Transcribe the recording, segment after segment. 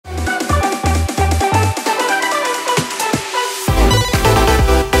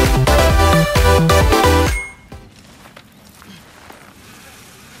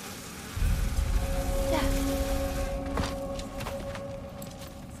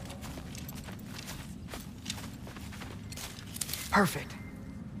Perfect.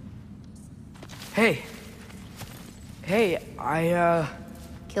 Hey. Hey,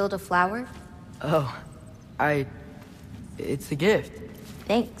 Killed a flower? Oh, it's a gift.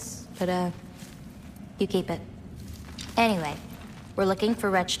 Thanks, but you keep it. Anyway, we're looking for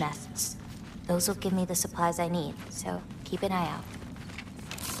wretch nests. Those will give me the supplies I need, so keep an eye out.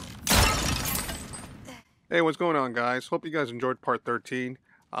 Hey, what's going on, guys? Hope you guys enjoyed part 13.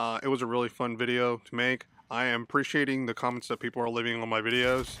 It was a really fun video to make. I am appreciating the comments that people are leaving on my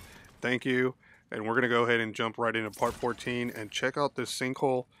videos. Thank you. And we're going to go ahead and jump right into part 14 and check out this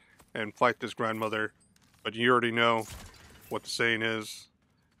sinkhole and fight this grandmother. But you already know what the saying is.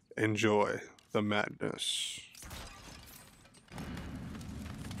 Enjoy the madness.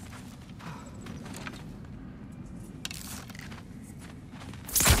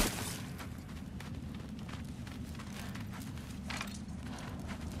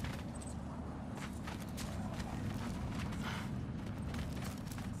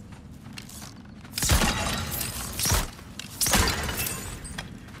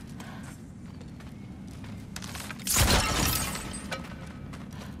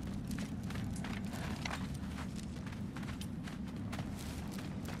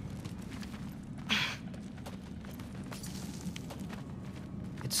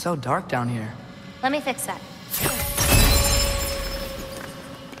 It's so dark down here. Let me fix that.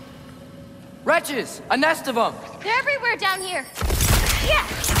 Wretches! A nest of them! They're everywhere down here. Yeah!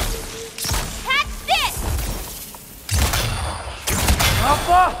 Catch this!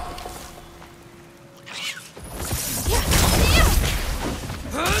 Alpha!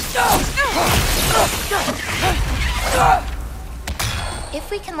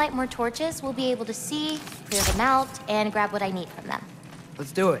 If we can light more torches, we'll be able to see, clear them out, and grab what I need from them.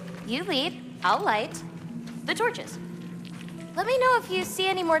 Let's do it. You lead, I'll light the torches. Let me know if you see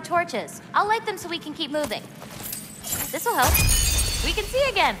any more torches. I'll light them so we can keep moving. This'll help. We can see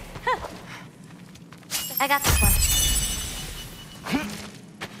again. Huh. I got this one.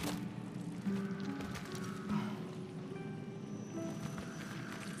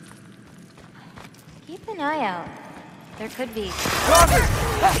 Keep an eye out. There could be...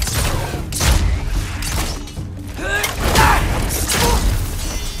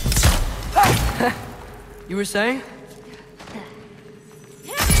 You were saying? We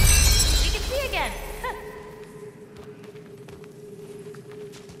can see again.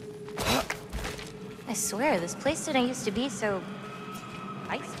 I swear, this place didn't used to be so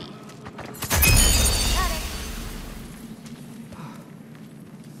feisty. Got it.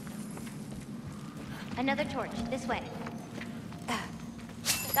 Another torch, this way.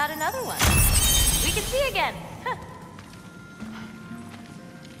 Got another one. We can see again.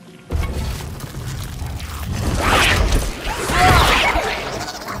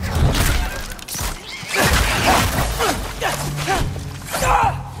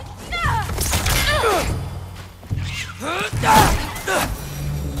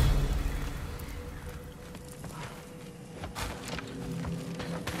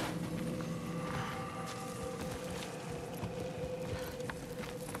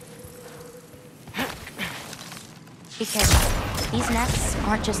 Be careful. These nests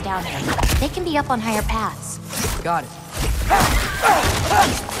aren't just down here. They can be up on higher paths. Got it.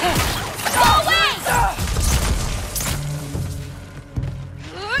 Go away!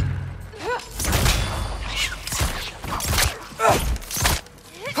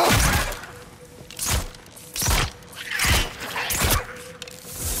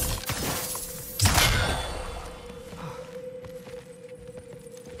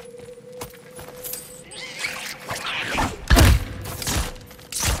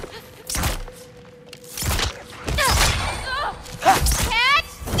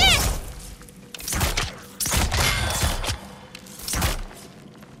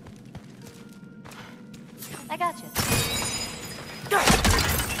 I got you.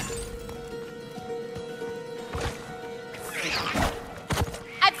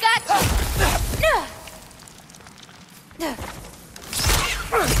 I've got you.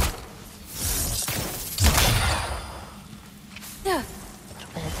 A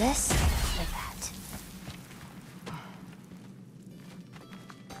little bit of this, a little bit of that.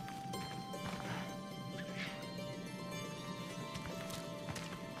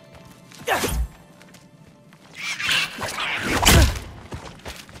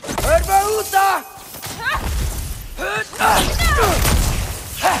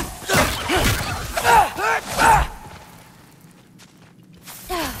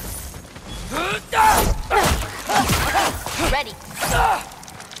 Ready.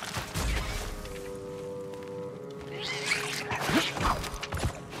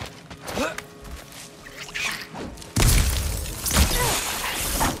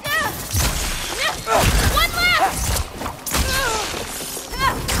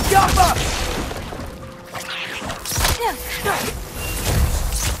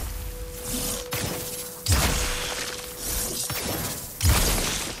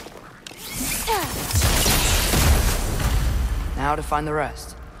 Now to find the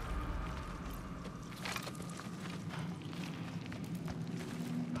rest.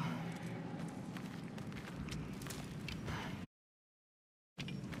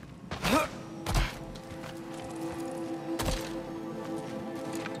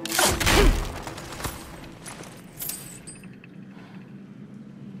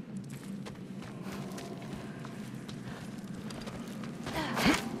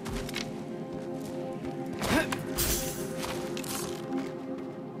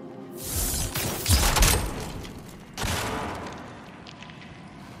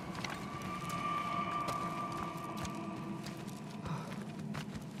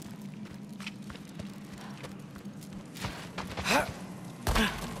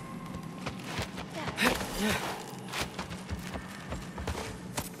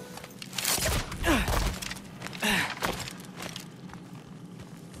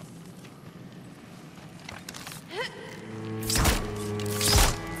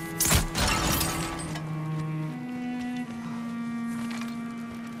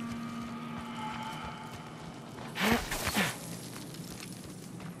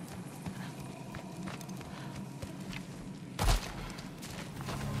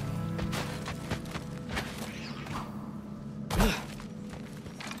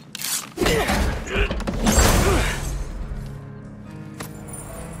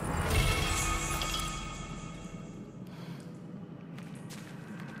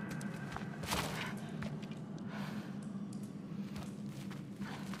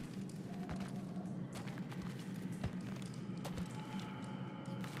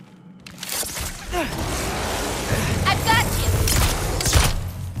 I've got you!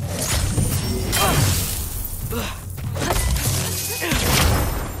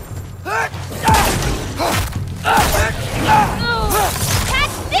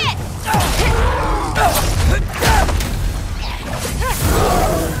 Catch this!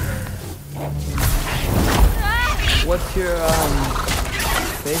 What's your,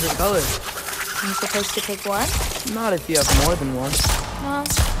 favorite color? I'm supposed to pick one? Not if you have more than one.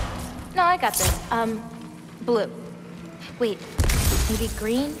 No, I got this. Blue. Wait, maybe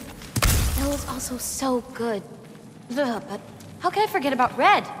green? That was also so good. Ugh, but how can I forget about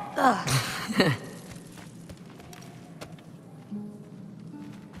red? Ugh.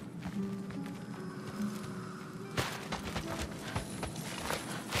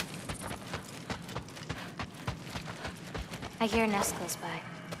 I hear a nest close by.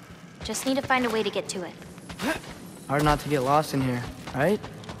 Just need to find a way to get to it. Hard not to get lost in here, right?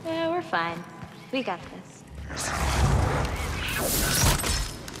 Yeah, we're fine. We got this.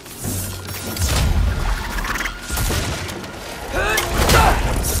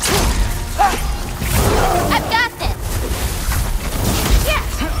 I've got this! Yeah!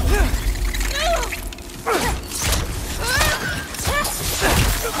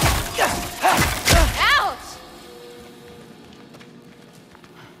 Ouch!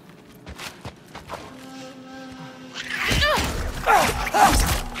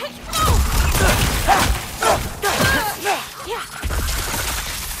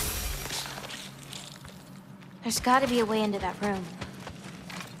 There's gotta be a way into that room.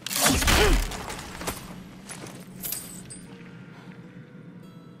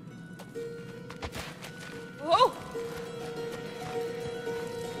 Whoa!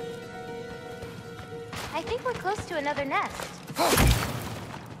 I think we're close to another nest.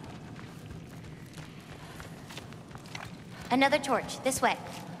 Another torch, this way.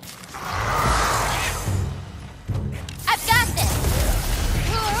 I've got this!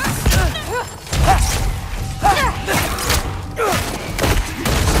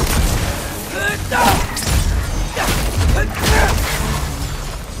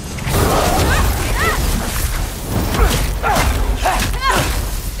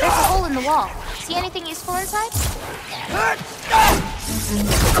 There's a hole in the wall. See anything useful inside?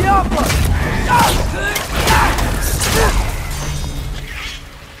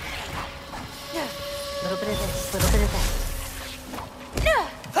 Little bit of this, little bit of that.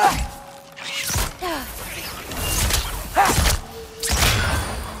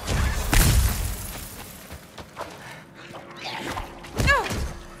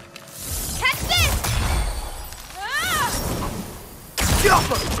 Catch this!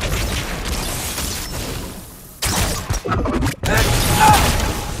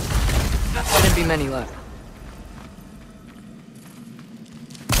 Shouldn't be many left.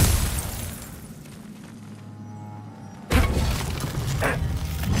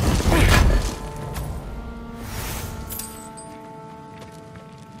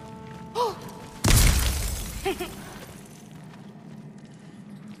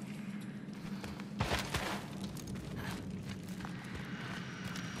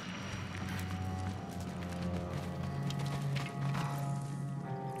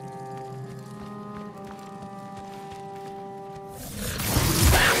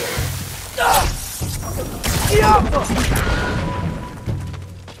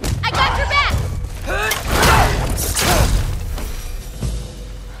 I got your back!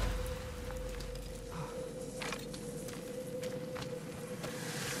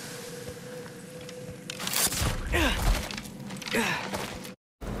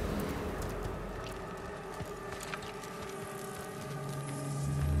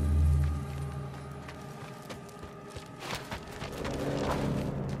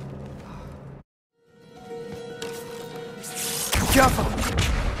 Careful!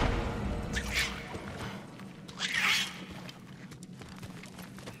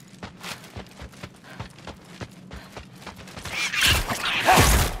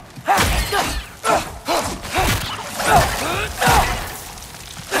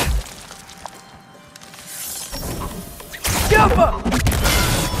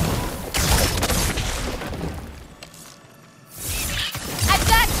 I've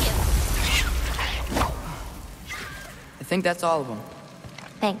got you! I think that's all of them.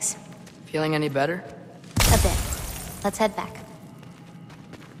 Thanks. Feeling any better? A bit. Let's head back.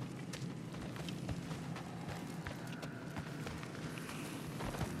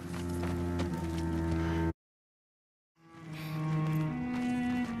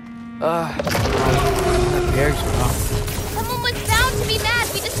 That bear's rough. Someone was bound to be mad.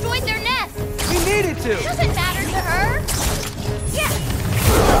 We destroyed their nest. We needed to! It doesn't matter to her. Yeah.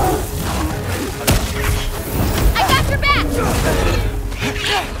 I got your back!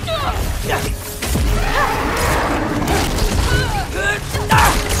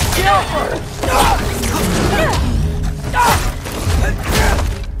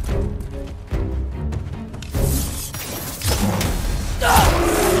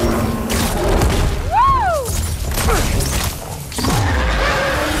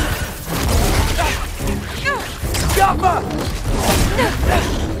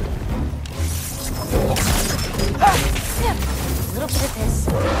 A little bit of this.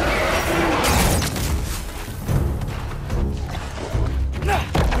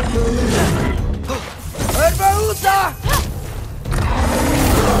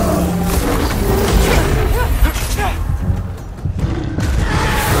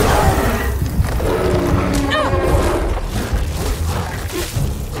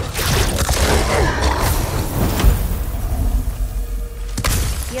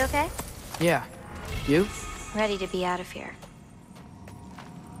 You okay? Yeah. You? Ready to be out of here.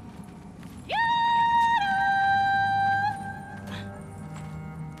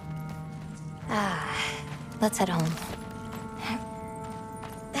 Let's head home.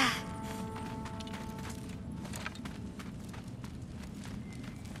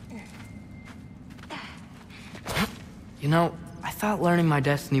 You know, I thought learning my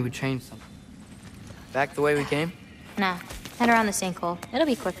destiny would change something. Back the way we came? Nah, head around the sinkhole. It'll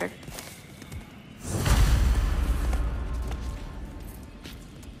be quicker.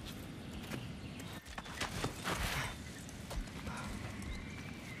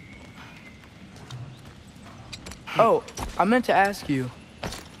 Oh, I meant to ask you.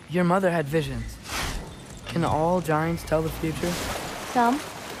 Your mother had visions. Can all giants tell the future? Some.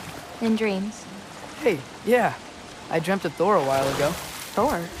 In dreams. Hey, yeah. I dreamt of Thor a while ago.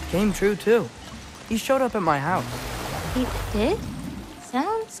 Thor? Came true, too. He showed up at my house. He did?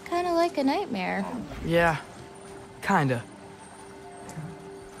 Sounds kind of like a nightmare. Yeah, kinda.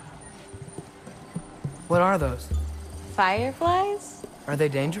 What are those? Fireflies? Are they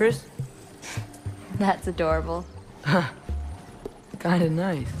dangerous? That's adorable. Kinda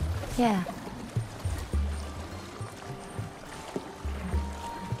nice. Yeah.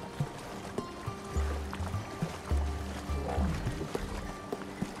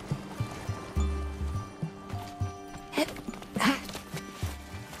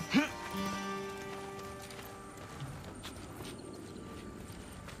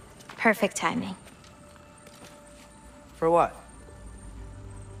 Perfect timing. For what?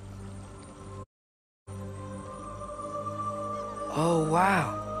 Oh,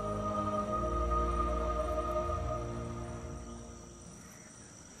 wow.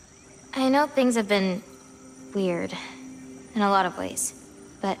 I know things have been weird in a lot of ways,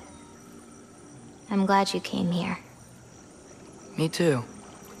 but I'm glad you came here. Me too.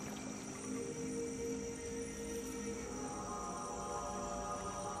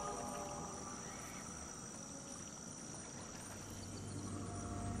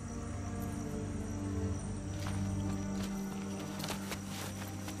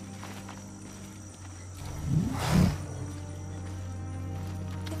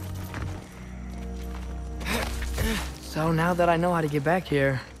 So now that I know how to get back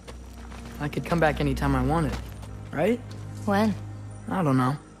here, I could come back anytime I wanted, right? When? I don't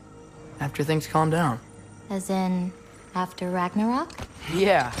know. After things calm down. As in, after Ragnarok?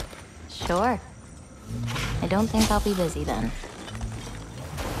 Yeah. Sure. I don't think I'll be busy then.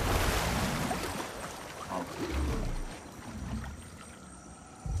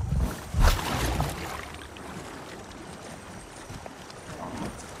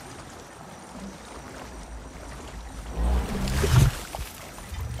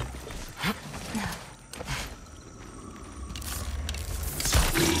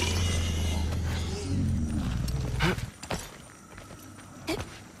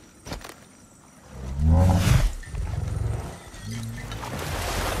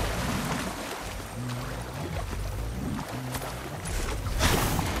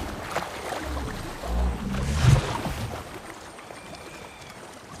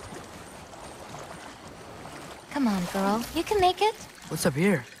 Come on, girl. You can make it. What's up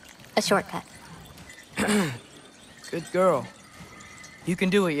here? A shortcut. Good girl. You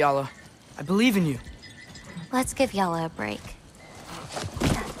can do it, Yala. I believe in you. Let's give Yala a break.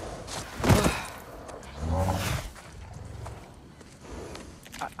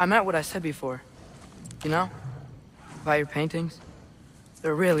 I meant what I said before. You know? About your paintings.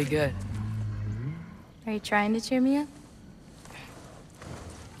 They're really good. Are you trying to cheer me up?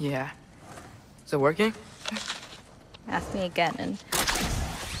 Yeah. Is it working? Ask me again and...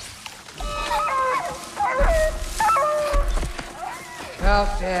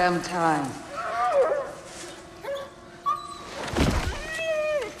 About damn time.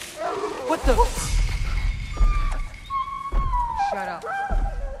 What the? Shut up.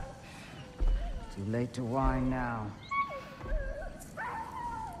 Too late to whine now.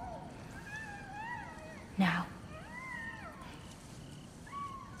 Now.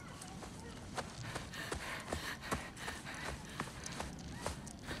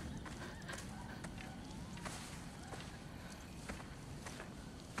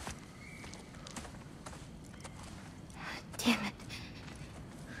 Damn it.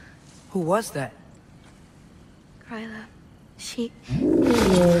 Who was that? Gryla. She...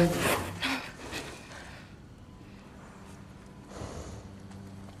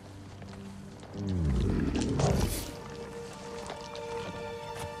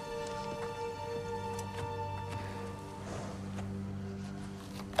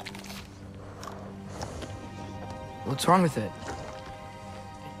 What's wrong with it?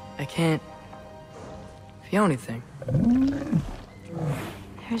 I can't feel anything.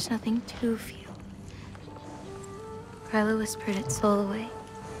 There's nothing to feel. Gryla whispered its soul away.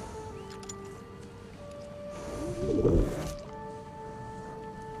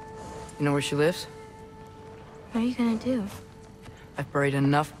 You know where she lives? What are you gonna do? I've buried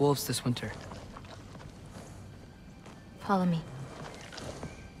enough wolves this winter. Follow me.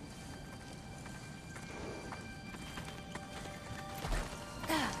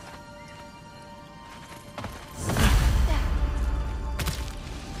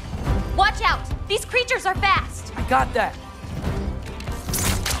 Watch out! These creatures are fast! I got that!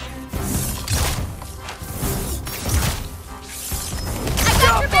 I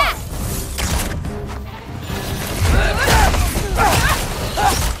got your back!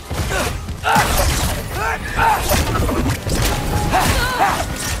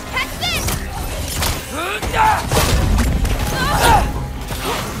 Catch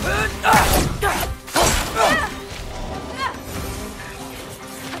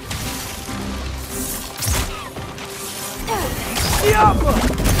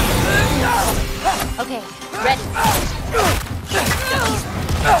Okay, ready.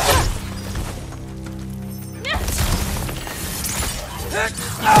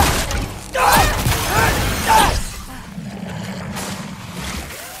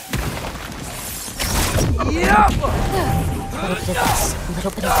 A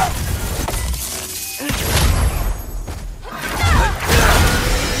little bit of this.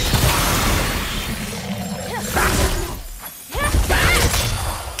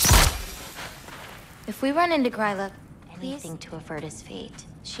 If we run into Gryla, anything to avert his fate.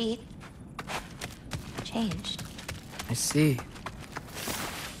 She... changed. I see.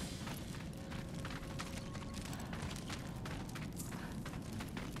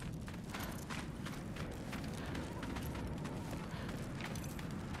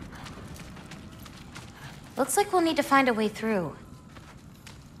 Looks like we'll need to find a way through.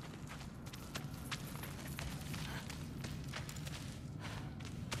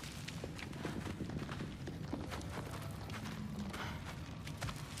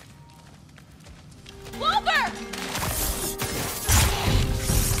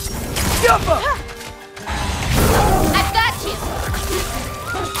 I've got you!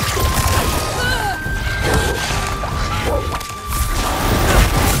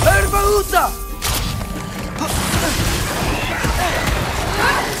 Angbrboda!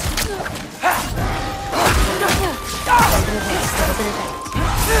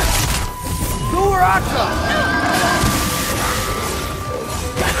 Okay,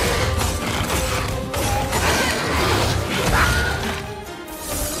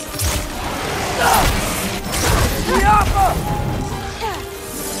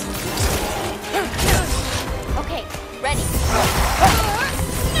 ready.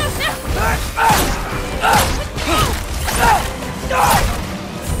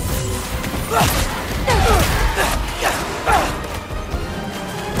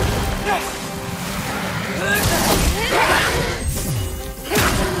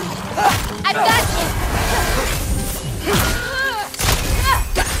 I've got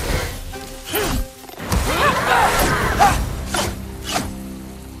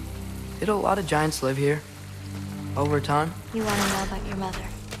Did a lot of giants live here? Over time? You want to know about your mother?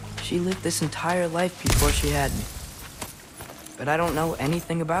 She lived this entire life before she had me. But I don't know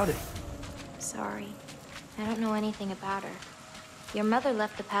anything about it. Sorry. I don't know anything about her. Your mother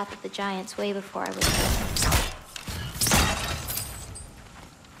left the path of the giants way before I was born.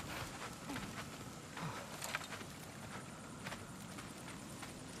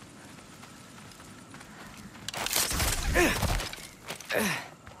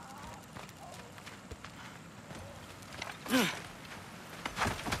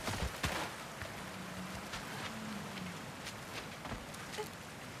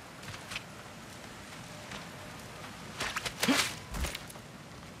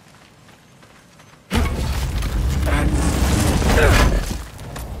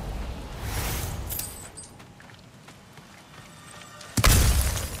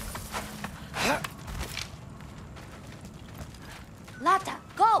 Lata,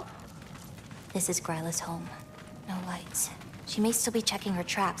 go! This is Gryla's home. No lights. She may still be checking her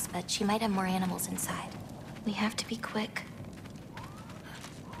traps, but she might have more animals inside. We have to be quick.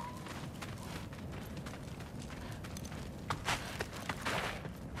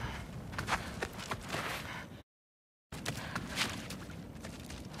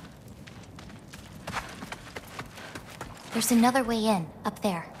 There's another way in, up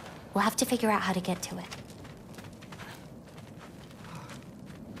there. We'll have to figure out how to get to it.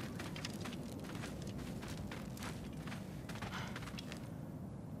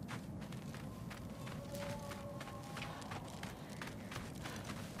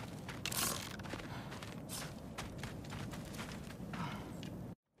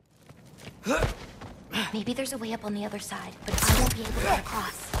 Maybe there's a way up on the other side, but I won't be able to get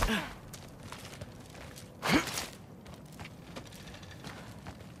across.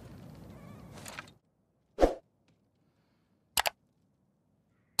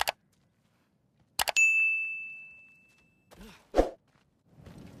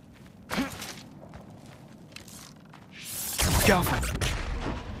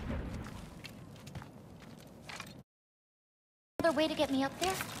 Another way to get me up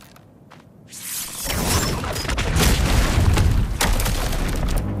there?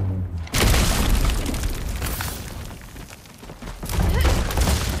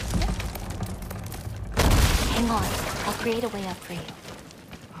 Hang on, I'll create a way up for you.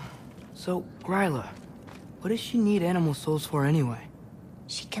 So, Gryla, what does she need animal souls for anyway?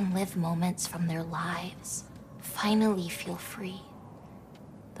 She can live moments from their lives. Finally feel free.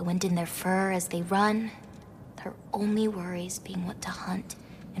 The wind in their fur as they run. Their only worries being what to hunt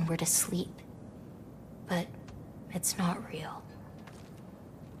and where to sleep. But it's not real.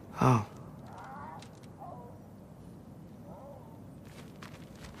 Oh.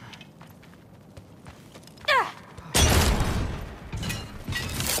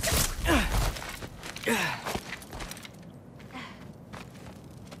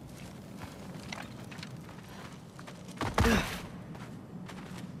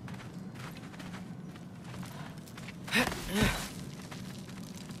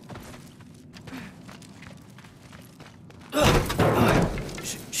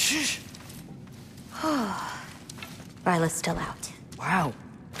 Gryla's still out. Wow,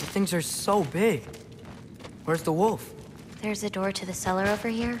 the things are so big. Where's the wolf? There's a door to the cellar over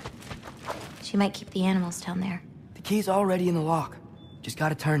here. She might keep the animals down there. The key's already in the lock. Just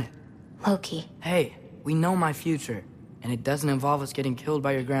gotta turn it. Loki. Hey, we know my future, and it doesn't involve us getting killed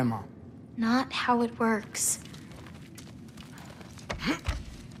by your grandma. Not how it works.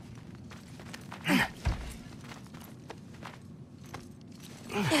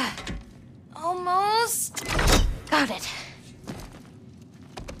 Almost. Got it.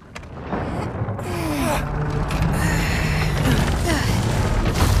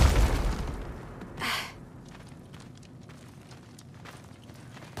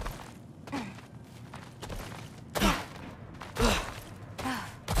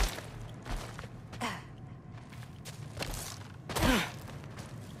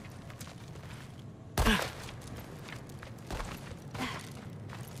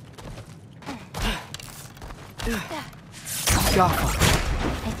 God.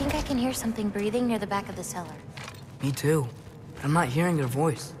 I think I can hear something breathing near the back of the cellar. Me too. I'm not hearing their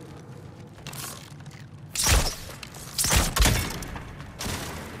voice.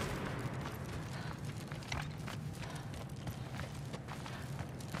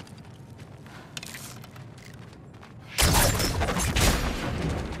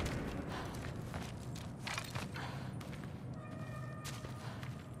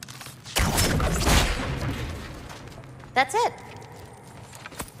 That's it.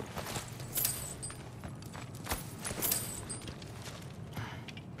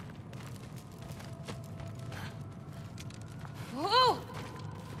 Whoa!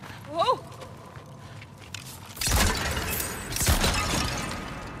 Whoa!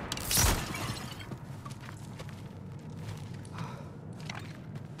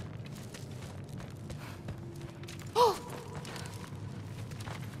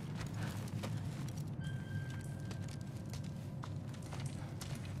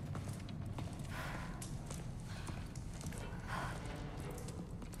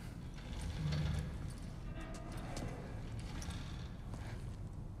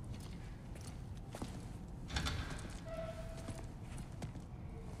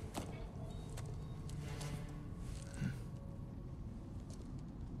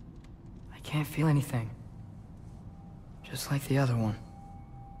 I can't feel anything. Just like the other one.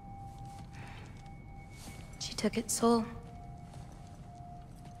 She took its soul.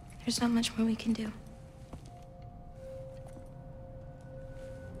 There's not much more we can do.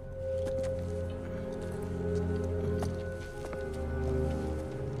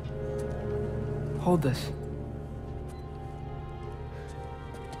 Hold this.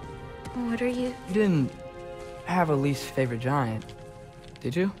 What are you? You didn't have a least favorite giant,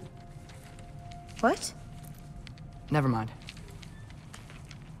 did you? What? Never mind.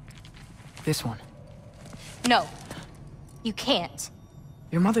 This one. No. You can't.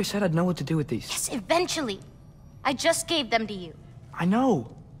 Your mother said I'd know what to do with these. Yes, eventually. I just gave them to you. I know.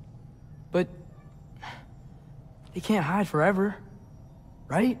 But... they can't hide forever.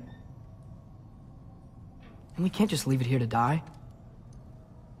 Right? And we can't just leave it here to die.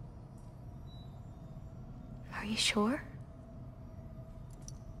 Are you sure?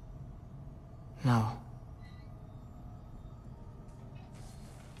 No.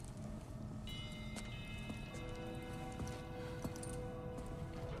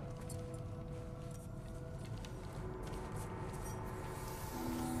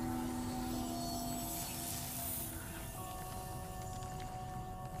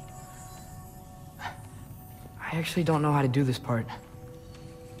 I actually don't know how to do this part.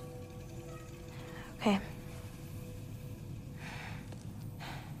 Okay.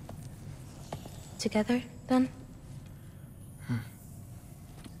 Together, then?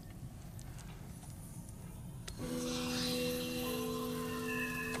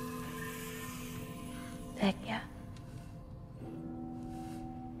 Vecchia.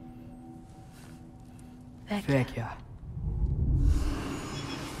 Vecchia.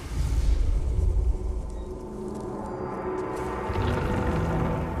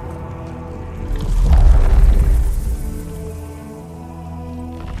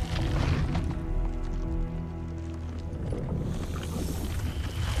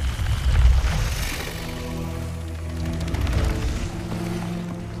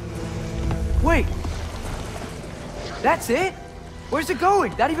 Wait! That's it? Where's it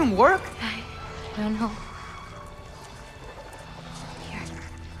going? That even work? I don't know. Here.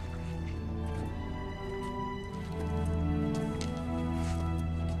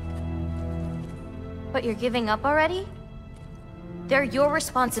 But you're giving up already? They're your It's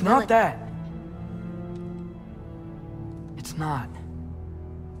responsibility. not that. It's not.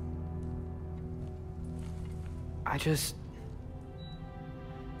 I just...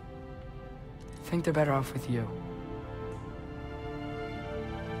 think they're better off with you.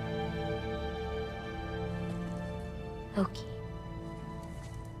 Loki.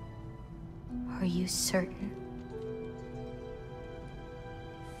 Are you certain?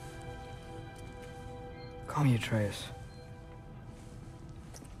 Call me Atreus.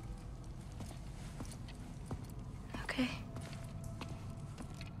 Okay.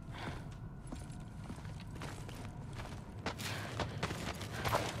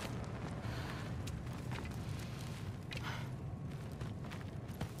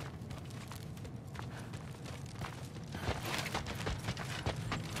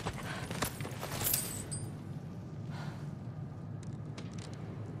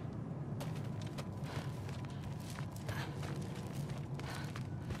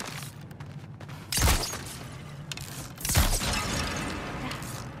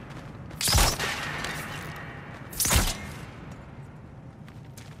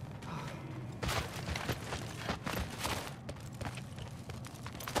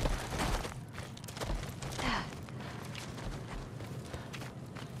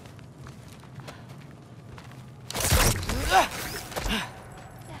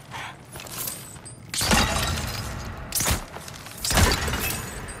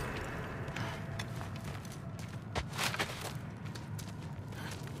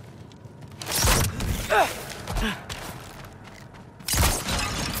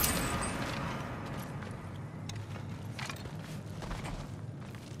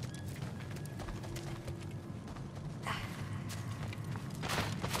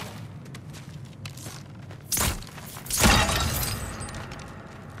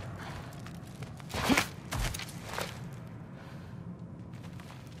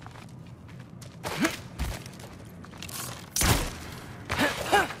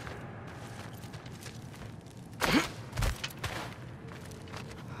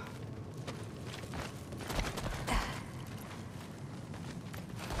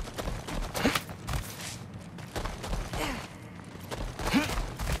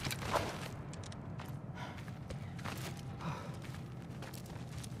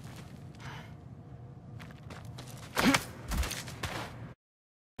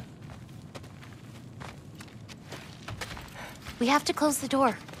 We have to close the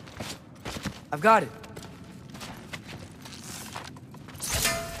door. I've got it.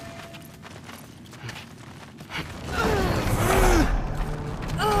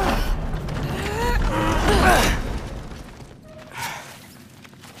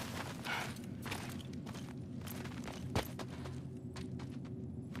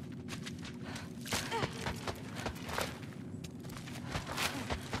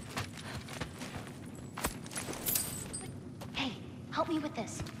 Hey, help me with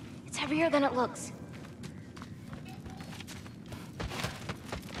this. It's heavier than it looks.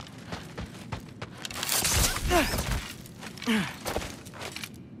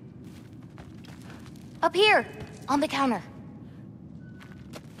 Up here, on the counter.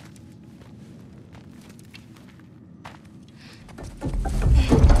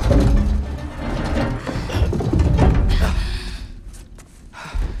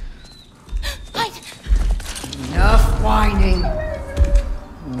 Hide! Enough whining.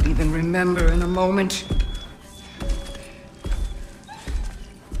 Won't even remember in a moment.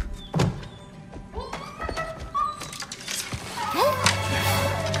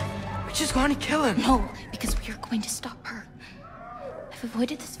 We're just going to kill him. No, because we are going to stop her. I've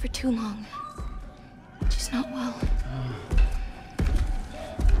avoided this for too long. She's not well.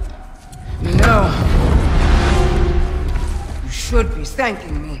 You know, you should be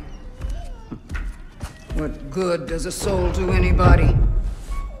thanking me. What good does a soul do anybody?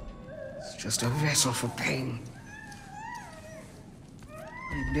 It's just a vessel for pain.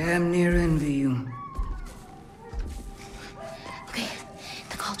 I damn near envy you. Okay,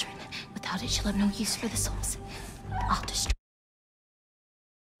 the cauldron. Without it, she'll have no use for the souls. I'll distract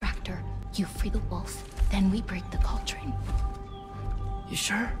her. You free the wolf, then we break the cauldron. You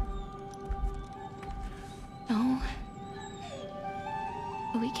sure? No.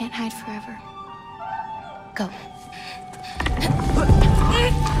 But we can't hide forever. Go.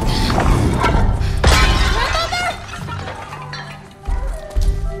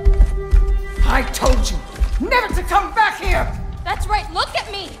 I told you never to come back here! That's right, look at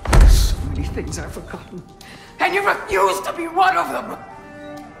me! So many things I've forgotten, and you refuse to be one of them!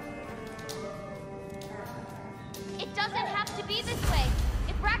 It doesn't have to be this way.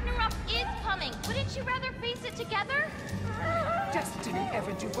 If Ragnarok is coming, wouldn't you rather face it together? Destiny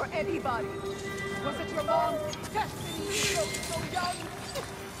ever do for anybody? Was it your mom's destiny to grow so young?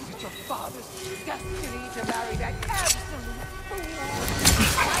 Was it your father's destiny to marry that absolute fool?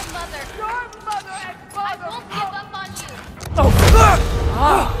 My mother. Your mother and I father won't give up on you.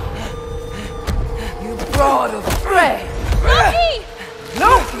 Oh, you brought of prey! Loki!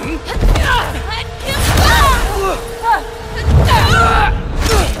 Loki? Let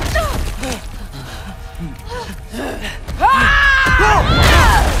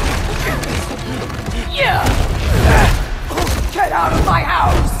Get out of my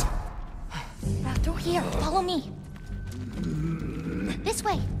house! Through here, follow me. This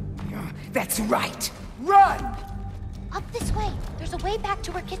way. That's right. Run! Up this way. There's a way back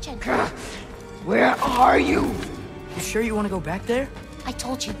to our kitchen. Where are you? You sure you want to go back there? I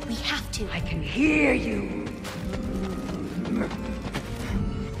told you, we have to. I can hear you.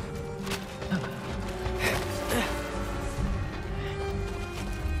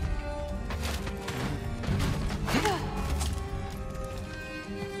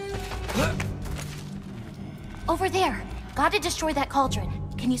 Over there. Gotta destroy that cauldron.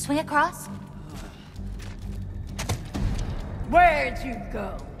 Can you swing across? Where'd you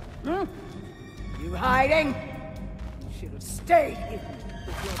go? You hiding? You should have stayed hidden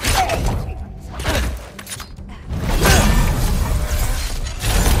with your paintings.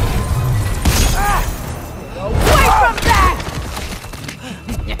 Away from that!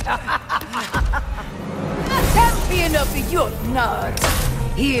 Champion of the Jotnards,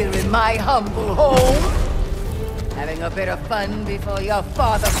 here in my humble home. Having a bit of fun before your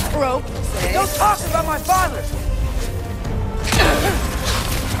father croaks, eh? Don't talk about my father!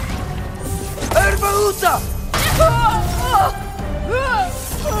 Angbrboda!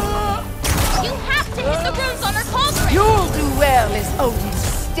 You have to hit the runes on her cauldron! You'll do well as Odin's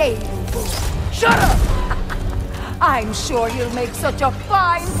stable. Shut up! I'm sure you'll make such a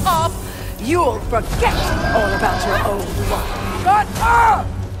fine pop, you'll forget all about your old one. Shut up!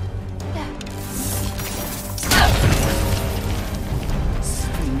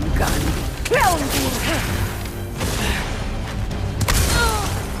 Steam gun.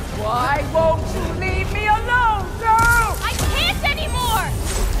 Why won't you leave me alone, girl? I can't anymore!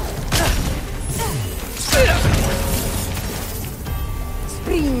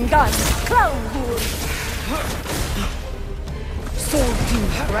 Spring gun, clown hood. Sold you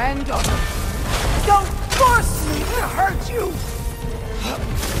granddaughter. Don't forced me to hurt you!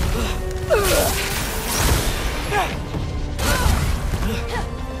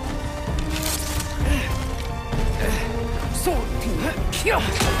 Sorting kill!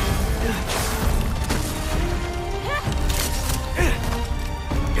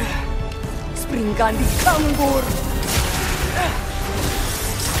 Springan di Kangur!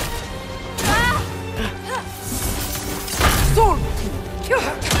 Sorting kill!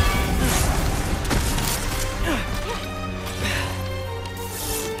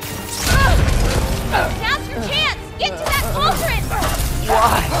 Now's your chance! Get to that cauldron!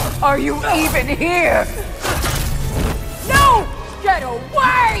 Why are you even here? No! Get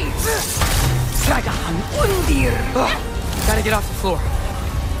away! Dragan Undir! Gotta get off the floor.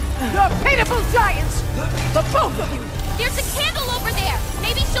 You're pitiful giants! The both of you! There's a candle over there!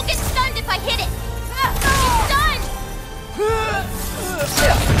 Maybe she'll get stunned if I hit it! She's stunned!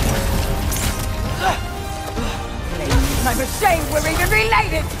 I'm ashamed we're even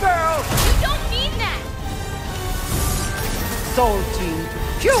related, girl! You don't mean that! Salting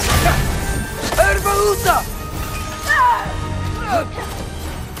Cuba! Angbrboda!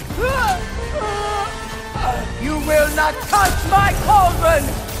 You will not touch my cauldron!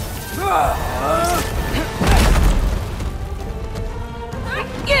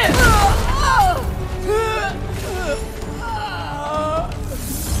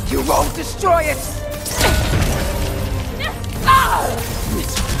 You won't destroy it!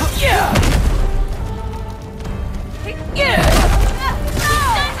 Thunder!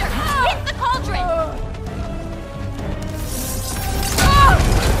 Hit the cauldron!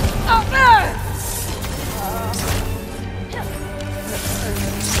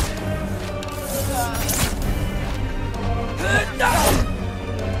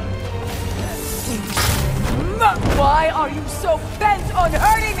 Why are you so bent on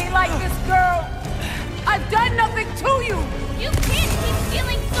hurting me like this, girl? I've done nothing to you! You can't keep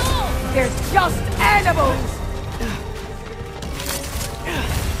stealing souls! They're just animals!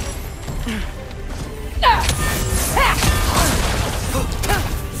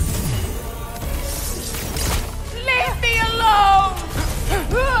 Leave me alone!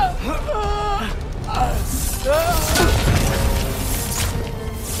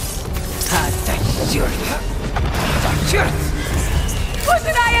 What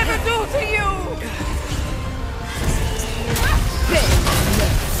did I ever do to you?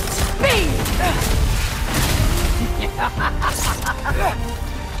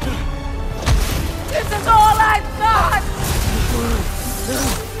 This is all I've got!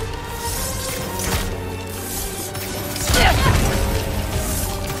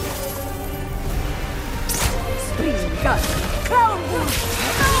 Spring gun! Clown wolf!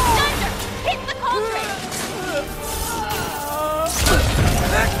 Thunder! Hit the cauldron!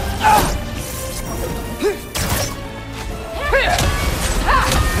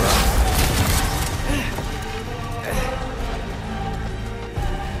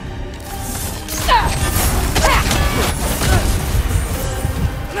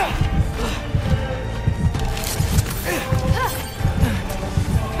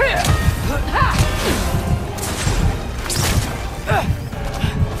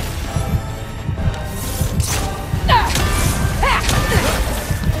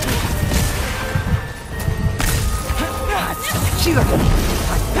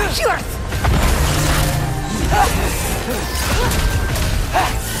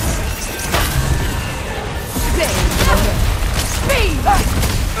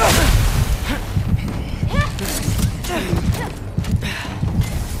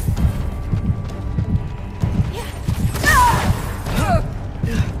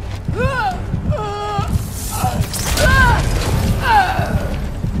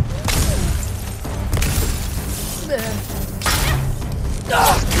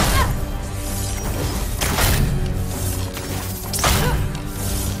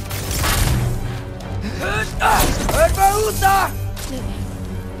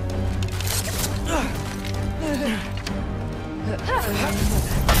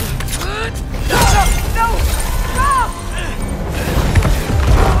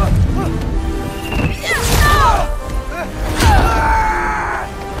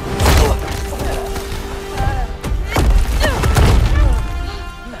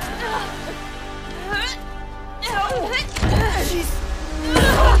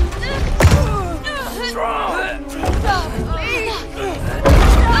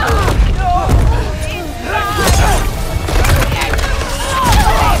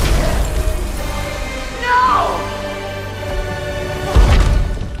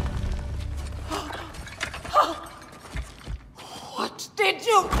 Did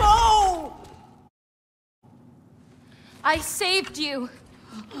you know? I saved you.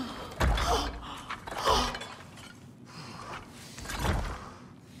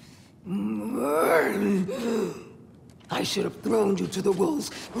 I should have thrown you to the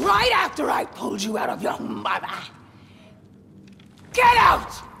wolves right after I pulled you out of your mother. Get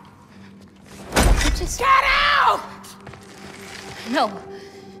out! Just get out! No.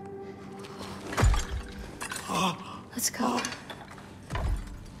 Let's go.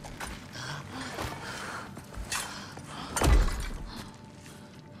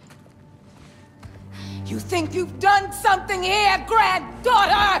 You think you've done something here,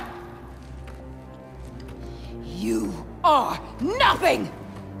 granddaughter? You are nothing!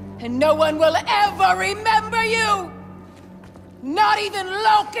 And no one will ever remember you! Not even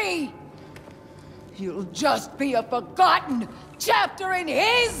Loki! You'll just be a forgotten chapter in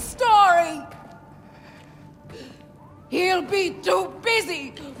his story! He'll be too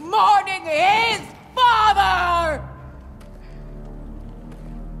busy mourning his father!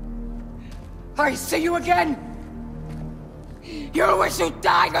 I see you again! You'll wish you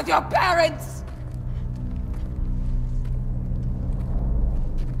died with your parents!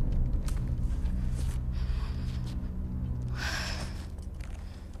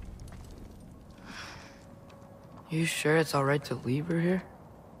 You sure it's all right to leave her here?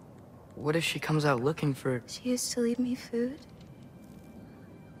 What if she comes out looking for... She used to leave me food.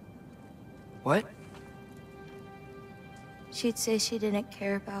 What? She'd say she didn't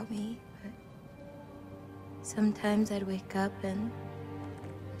care about me, but sometimes I'd wake up and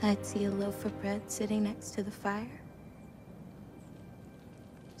I'd see a loaf of bread sitting next to the fire.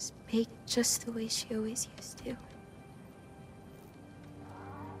 Just baked just the way she always used to.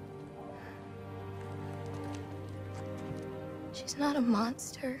 She's not a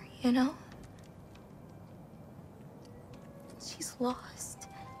monster, you know? She's lost.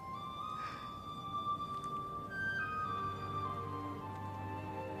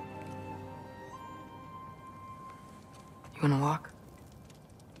 You wanna walk?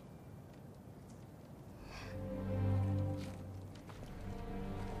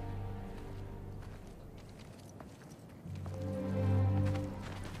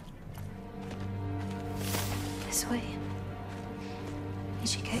 This way. I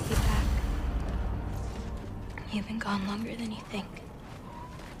should get you back. You've been gone longer than you think.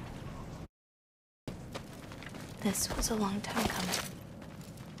 This was a long time coming.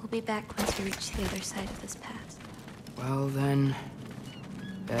 We'll be back once we reach the other side of this pass. Well then...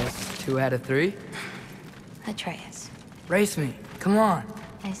 That's 2 out of 3? Atreus. Race me. Come on.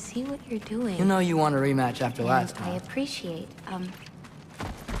 I see what you're doing. You know you want a rematch after last I time. appreciate,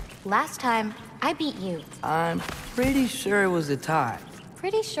 last time, I beat you. I'm pretty sure it was a tie.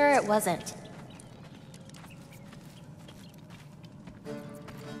 Pretty sure it wasn't.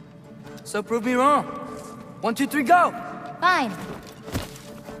 So prove me wrong. 1, 2, 3, go! Fine.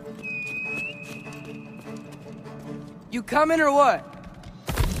 You coming or what?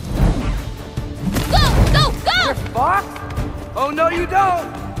 Go! Go! Go! You're fucked? Oh no you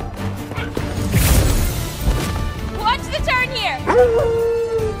don't! Watch the turn here!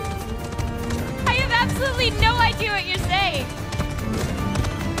 I have absolutely no idea what you're saying.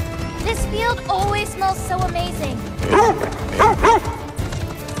 This field always smells so amazing.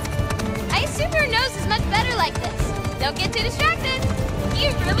 I assume your nose is much better like this. Don't get too distracted.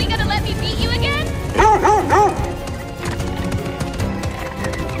 You really gonna let me beat you again?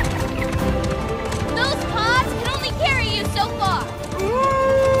 Those paws can only carry you so far.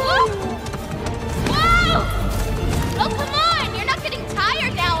 Whoa! Whoa! Oh, come on! You're not getting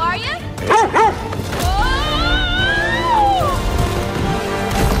tired now, are you?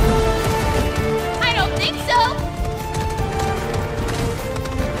 I don't think so.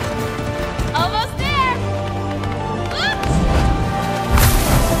 Almost there. Oops.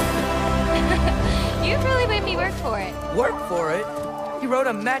 You really made me work for it. Work for it? You rode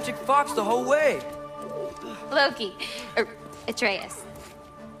a magic fox the whole way. Loki. Atreus.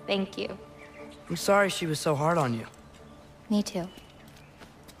 Thank you. I'm sorry she was so hard on you. Me too.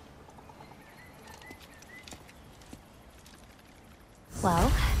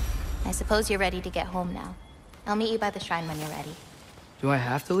 Well, I suppose you're ready to get home now. I'll meet you by the shrine when you're ready. Do I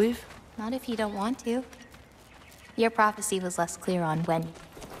have to leave? Not if you don't want to. Your prophecy was less clear on when.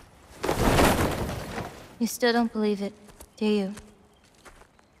 You still don't believe it, do you?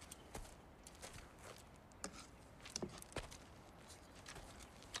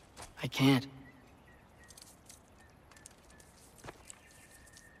 I can't.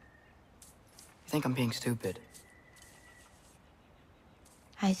 You think I'm being stupid?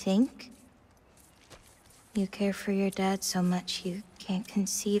 I think you care for your dad so much you can't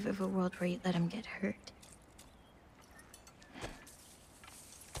conceive of a world where you let him get hurt.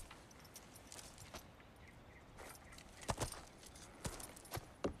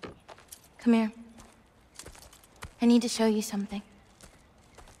 Come here. I need to show you something.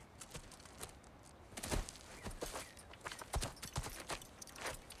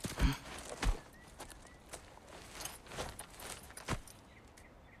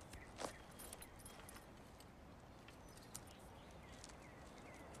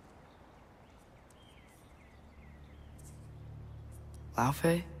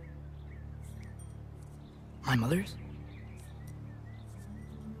 Laufey? My mother's?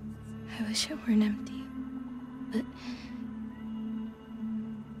 I wish it weren't empty, but...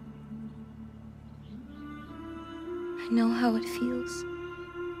 I know how it feels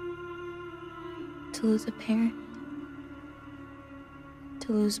to lose a parent,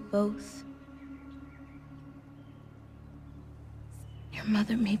 to lose both. Your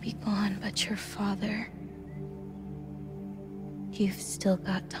mother may be gone, but your father... You've still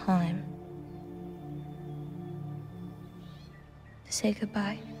got time to say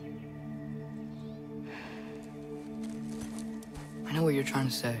goodbye. I know what you're trying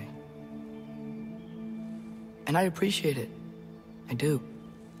to say. And I appreciate it. I do.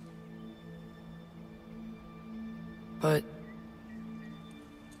 But...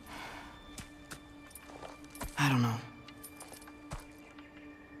 I don't know.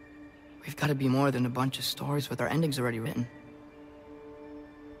 We've got to be more than a bunch of stories with our endings already written.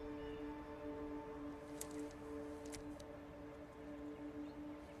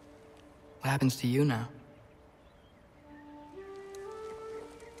 What happens to you now?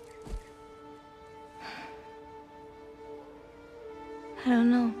 I don't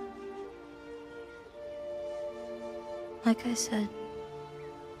know. Like I said,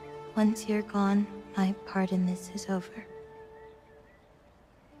 once you're gone, my part in this is over.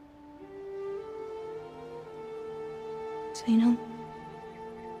 So, you know,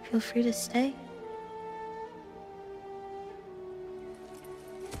 feel free to stay.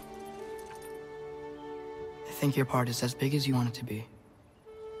 I think your part is as big as you want it to be.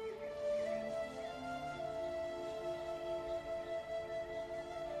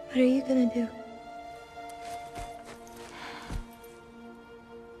 What are you gonna do?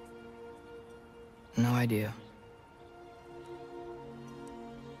 No idea.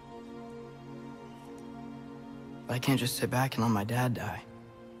 But I can't just sit back and let my dad die.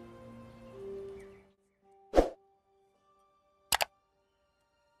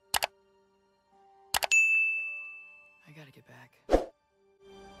 I gotta get back.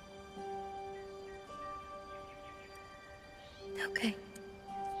 Okay.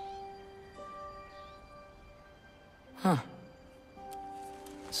 Huh.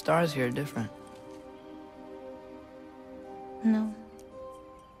 The stars here are different. No.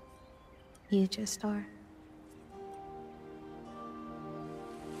 You just are.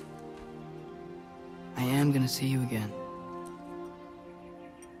 I am gonna see you again.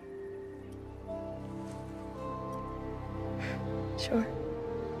 Sure.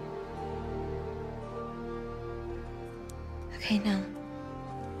 Okay, now.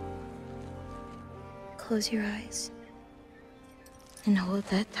 Close your eyes. And hold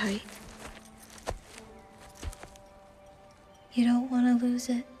that tight. You don't want to lose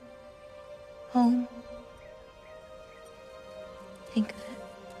it. Home. Think of it.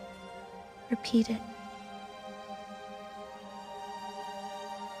 Repeat it.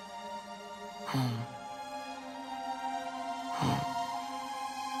 Home. Home.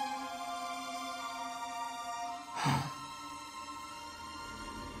 Home.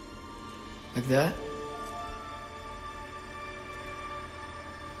 Like that?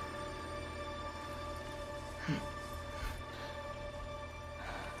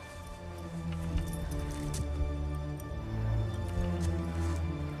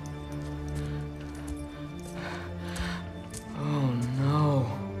 Oh no.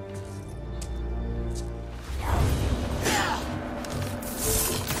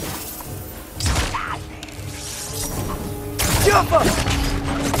 Jump up!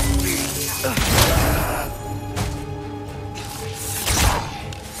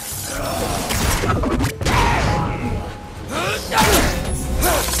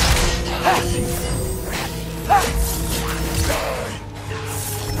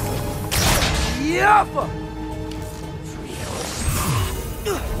 Yappa!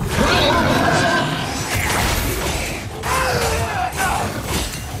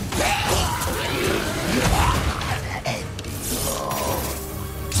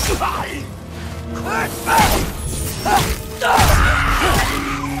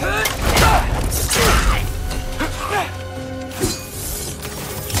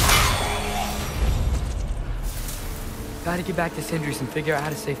 Gotta get back to Sindri's and figure out how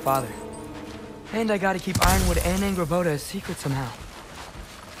to save Father. And I gotta keep Ironwood and Angbrboda a secret somehow.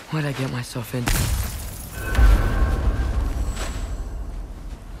 What'd I get myself into?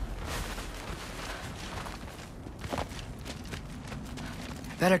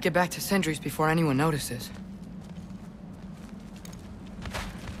 Better get back to Sentry's before anyone notices.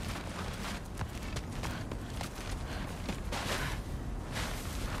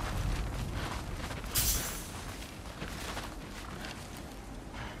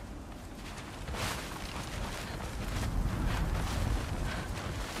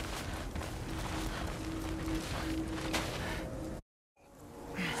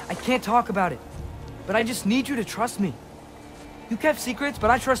 I can't talk about it, but I just need you to trust me. You kept secrets, but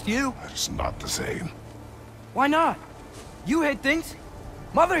I trust you. It's not the same. Why not? You hid things.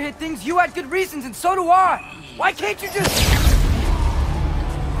 Mother hid things. You had good reasons, and so do I. Why can't you just...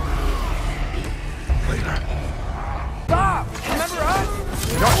 Later. Stop! Remember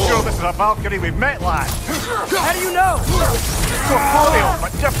us? Not sure this is a Valkyrie we've met, lad. How do you know? Corporeal,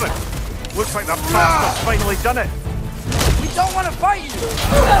 but different. Looks like the bastard's finally done it. We don't want to fight you!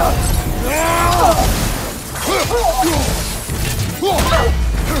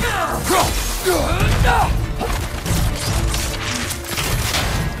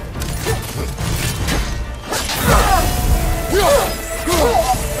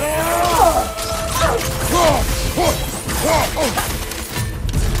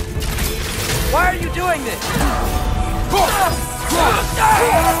 Why are you doing this?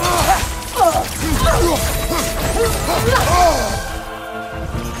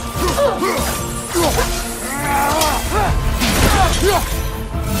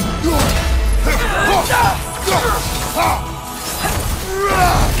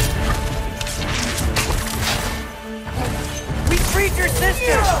 We freed your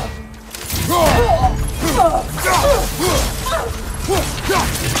sister!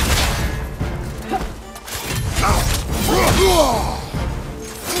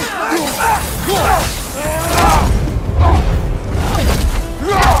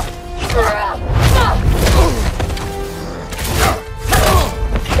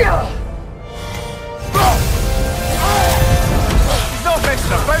 She's not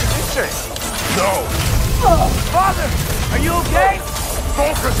messing about, is she? No! Father, are you okay?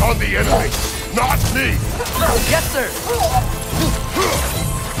 Focus on the enemy, not me! Yes, sir.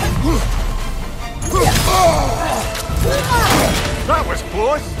 That was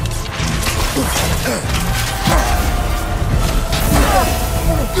close.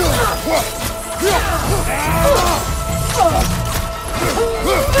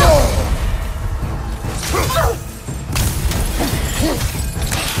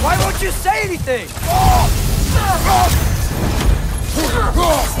 Why won't you say anything?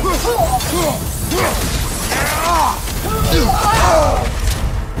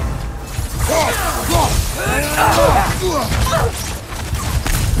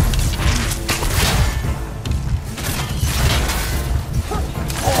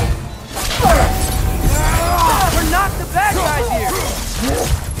 We're not the bad guys here.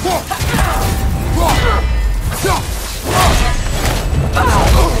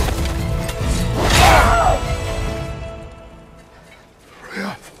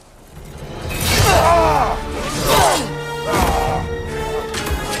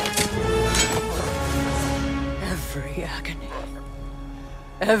 Every agony,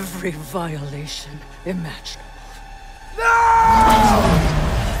 every violation imaginable.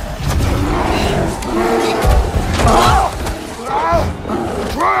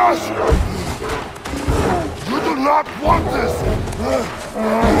 Atreus! You do not want this!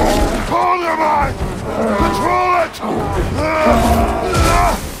 Control your mind! Control it!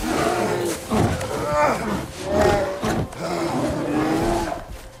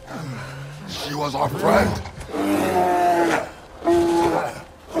 She was our friend.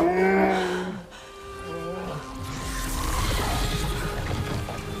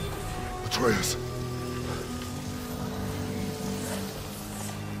 Atreus.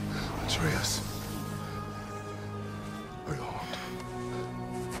 Atreus. Are you harmed?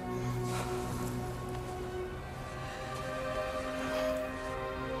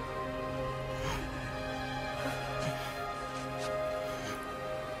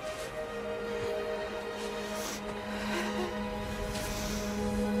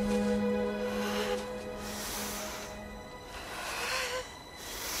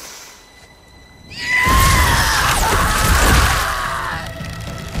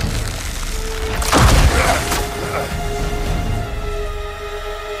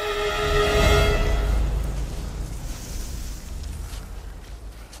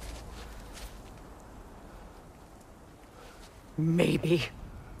 Maybe.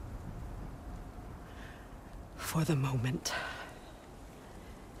 For the moment.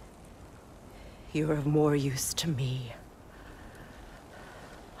 You're of more use to me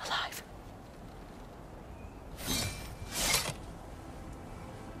alive.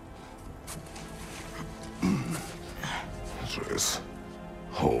 Atreus.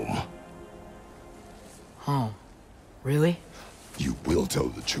 Home. Home. Really? You will tell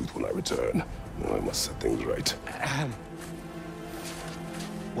the truth when I return. Now I must set things right.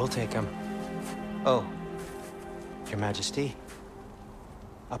 We'll take him. Oh, Your Majesty.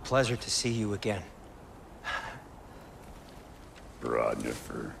 A pleasure to see you again. Ragnarok.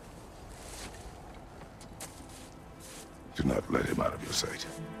 Do not let him out of your sight.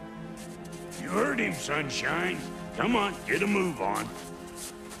 You heard him, Sunshine. Come on, get a move on.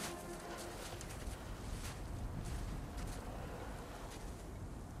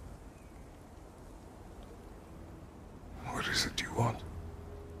 What is it you want?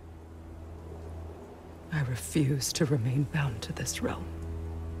 I refuse to remain bound to this realm.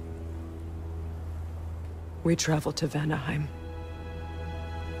 We travel to Vanaheim.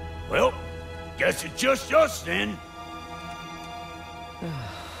 Well, guess it's just us then.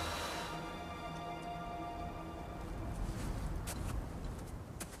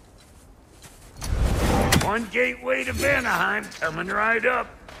 One gateway to Vanaheim coming right up.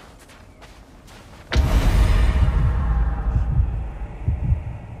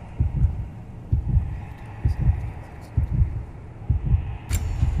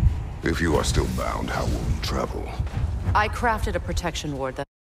 If you are still bound, how will you travel? I crafted a protection ward that